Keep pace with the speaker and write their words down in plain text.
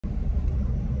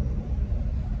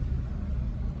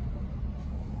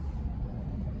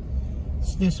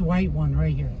this white one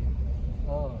right here.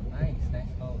 Oh, nice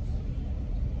house.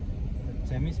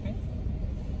 Jamie's me?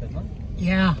 That one?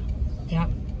 Yeah.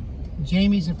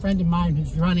 Jamie's a friend of mine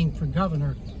who's running for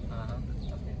governor.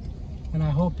 Okay. And I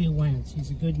hope he wins.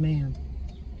 He's a good man.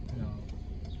 No.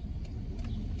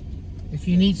 If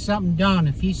you need something done,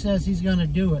 if he says he's going to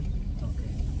do it, Okay.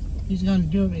 he's going to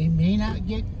do it. He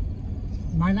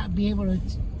might not be able to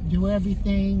do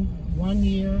everything 1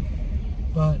 year,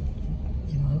 but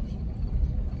you know,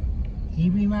 he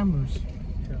remembers.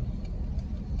 Sure.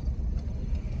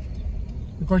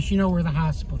 Of course, you know where the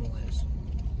hospital is.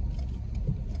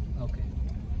 Okay.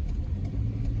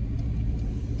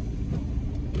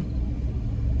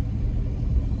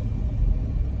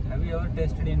 Have you ever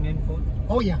tasted Indian food?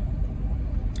 Oh yeah.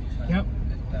 Yep.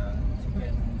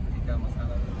 Chicken, tikka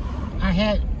masala, I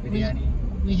had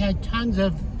biryani. we had tons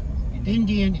of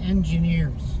Indian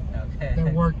engineers Okay.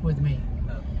 that worked with me.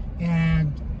 Okay.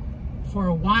 And for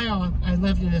a while, I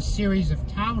lived in a series of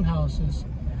townhouses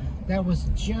that was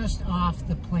just off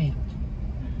the plant.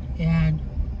 And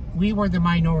we were the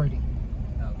minority.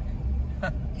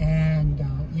 Okay. And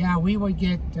yeah, we would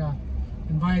get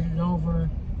invited over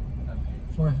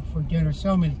Okay. for dinner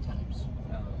so many times.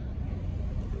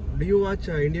 Do you watch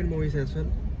Indian movies as well?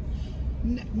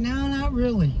 No, not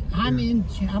really. I'm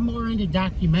more into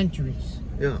documentaries.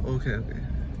 Yeah, okay.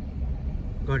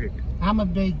 Got it. I'm a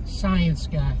big science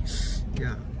guy.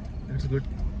 Yeah, that's good.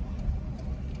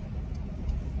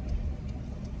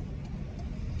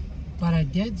 But I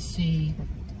did see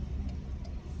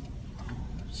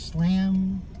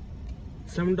Slumdog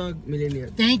Millionaire.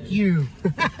 Thank you.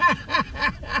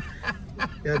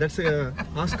 Yeah, that's a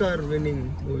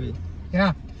Oscar-winning movie.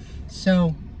 Yeah.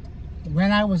 So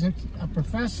when I was a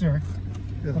professor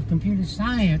of computer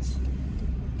science,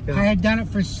 I had done it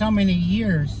for so many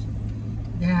years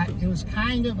that it was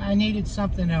kind of, I needed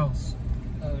something else.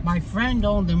 My friend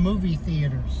owned the movie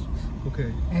theaters.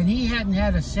 Okay. And he hadn't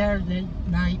had a Saturday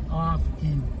night off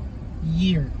in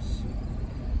years.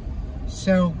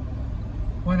 So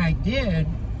what I did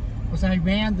was I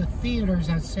ran the theaters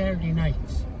on Saturday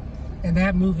nights. And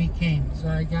that movie came, so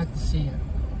I got to see it.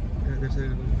 Yeah, that's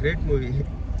a great movie.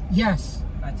 Yes.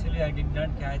 Actually, I did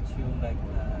not catch you like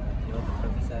you're the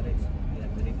professor. We are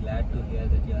very glad to hear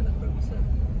that you are the professor.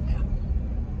 Yeah.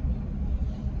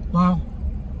 Well,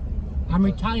 I'm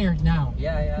retired now.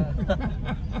 Yeah.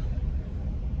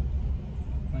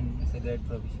 It's a great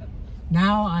profession.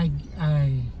 Now I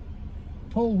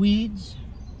pull weeds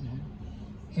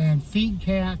and feed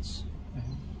cats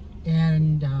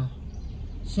and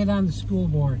sit on the school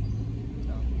board.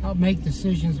 Help make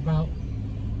decisions about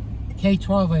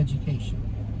K-12 education.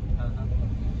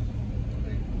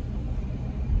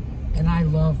 And I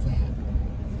love that.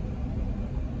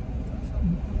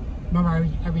 Remember,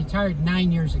 I retired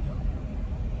 9 years ago.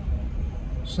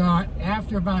 So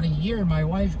after about a year, my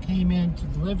wife came into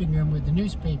the living room with the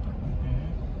newspaper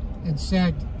and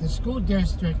said, the school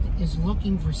district is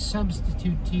looking for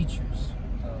substitute teachers.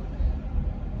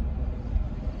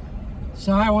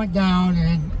 So I went down,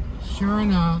 and sure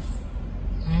enough,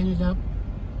 I ended up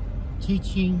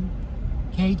teaching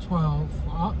K-12,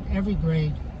 every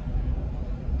grade,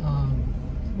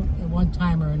 at one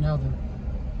time or another.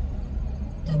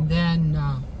 And then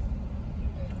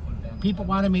people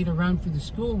wanted me to run for the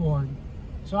school board,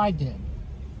 so I did.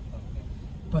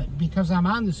 But because I'm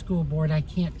on the school board, I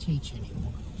can't teach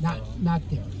anymore. Not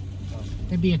there.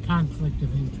 There'd be a conflict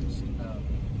of interest.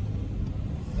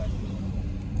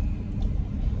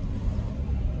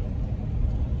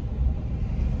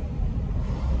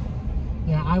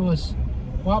 Yeah, I was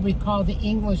what we call the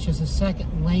English as a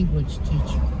second language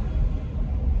teacher.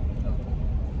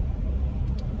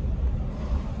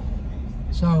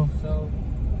 So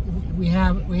we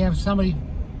have somebody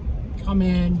come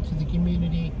in to the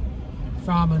community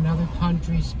from another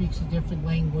country, speaks a different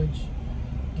language,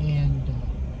 and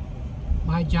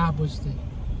my job was to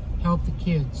help the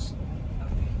kids.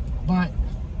 But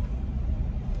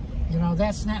you know,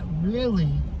 that's not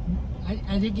really,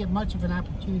 I didn't get much of an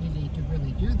opportunity to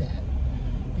really do that,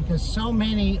 because so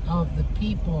many of the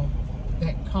people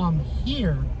that come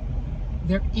here,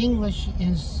 their English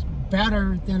is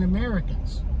better than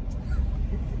Americans.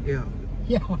 Yeah.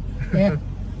 Yeah.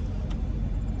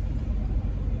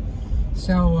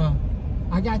 So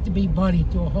I got to be buddy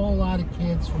to a whole lot of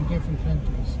kids from different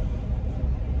countries.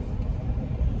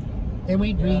 And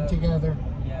we'd read together.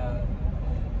 Yeah.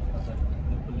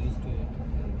 People used to.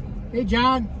 Hey,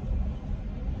 John.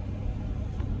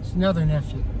 It's another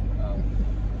nephew.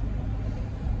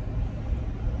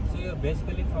 So you're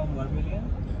basically from Vermilion?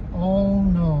 Oh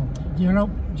no. Do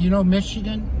you know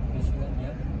Michigan? Michigan,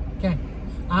 yeah. Okay.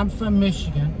 I'm from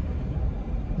Michigan.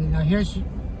 Now here's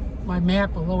my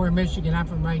map of Lower Michigan. I'm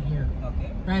from right here,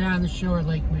 Okay. right on the shore of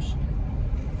Lake Michigan.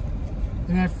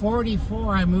 And at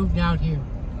 44, I moved out here.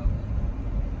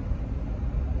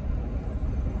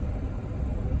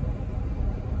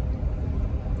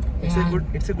 And-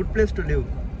 It's a good place to live.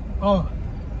 Oh,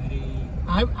 Very.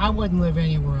 I wouldn't live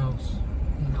anywhere else.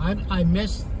 You know, I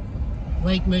miss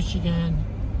Lake Michigan,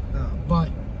 but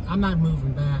I'm not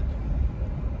moving back.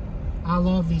 I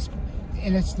love these,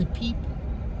 and it's the people.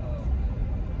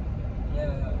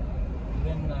 Yeah,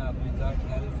 even we got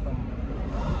help from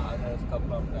others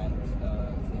couple of times since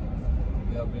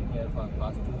we have been here for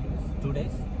past 2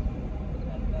 days,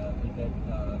 and we get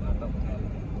a lot of help.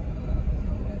 We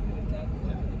are very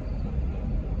thankful.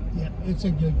 Yeah, it's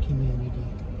a good community.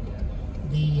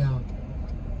 The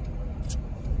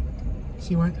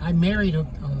see, when I married a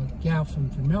gal from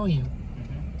Vermilion,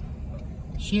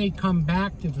 she had come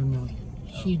back to Vermilion.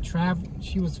 She traveled.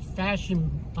 She was a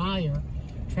fashion buyer,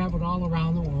 traveled all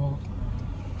around the world.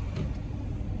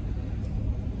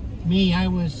 Me, I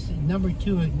was number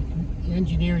 2 in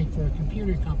engineering for a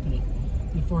computer company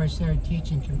before I started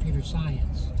teaching computer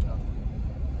science.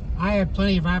 I had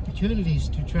plenty of opportunities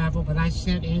to travel, but I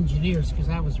sent engineers because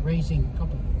I was raising a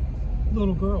couple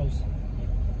little girls.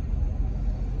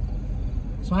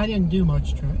 So I didn't do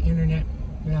much internet.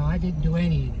 Well, I didn't do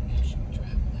any international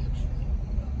travel, actually.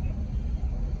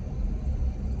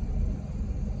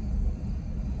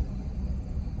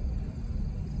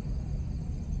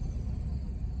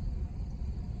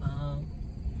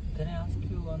 Can I ask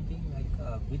you one thing? Like,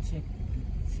 which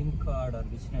SIM card or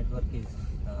which network is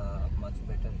much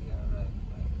better here?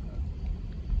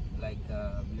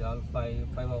 We all five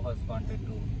of us wanted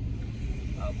to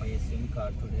buy a SIM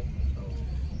card today,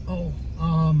 so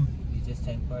we just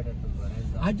inquired to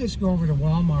Verizon. I just go over to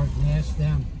Walmart and ask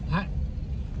them. Okay.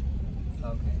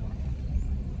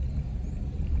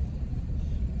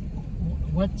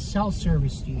 What cell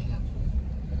service do you have?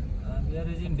 We are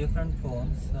using different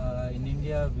phones. In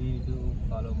India, we do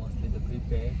follow mostly the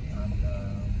prepaid, and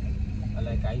I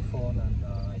like iPhone and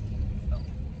I think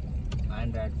some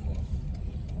Android phone.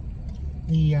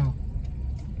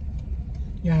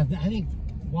 I think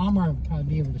Walmart would probably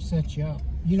be able to set you up.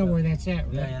 You know where that's at,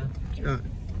 right? Yeah.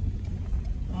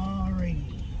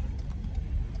 Alrighty.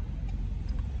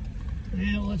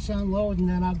 Well, let's unload and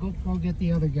then I'll go get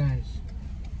the other guys.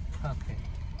 Okay.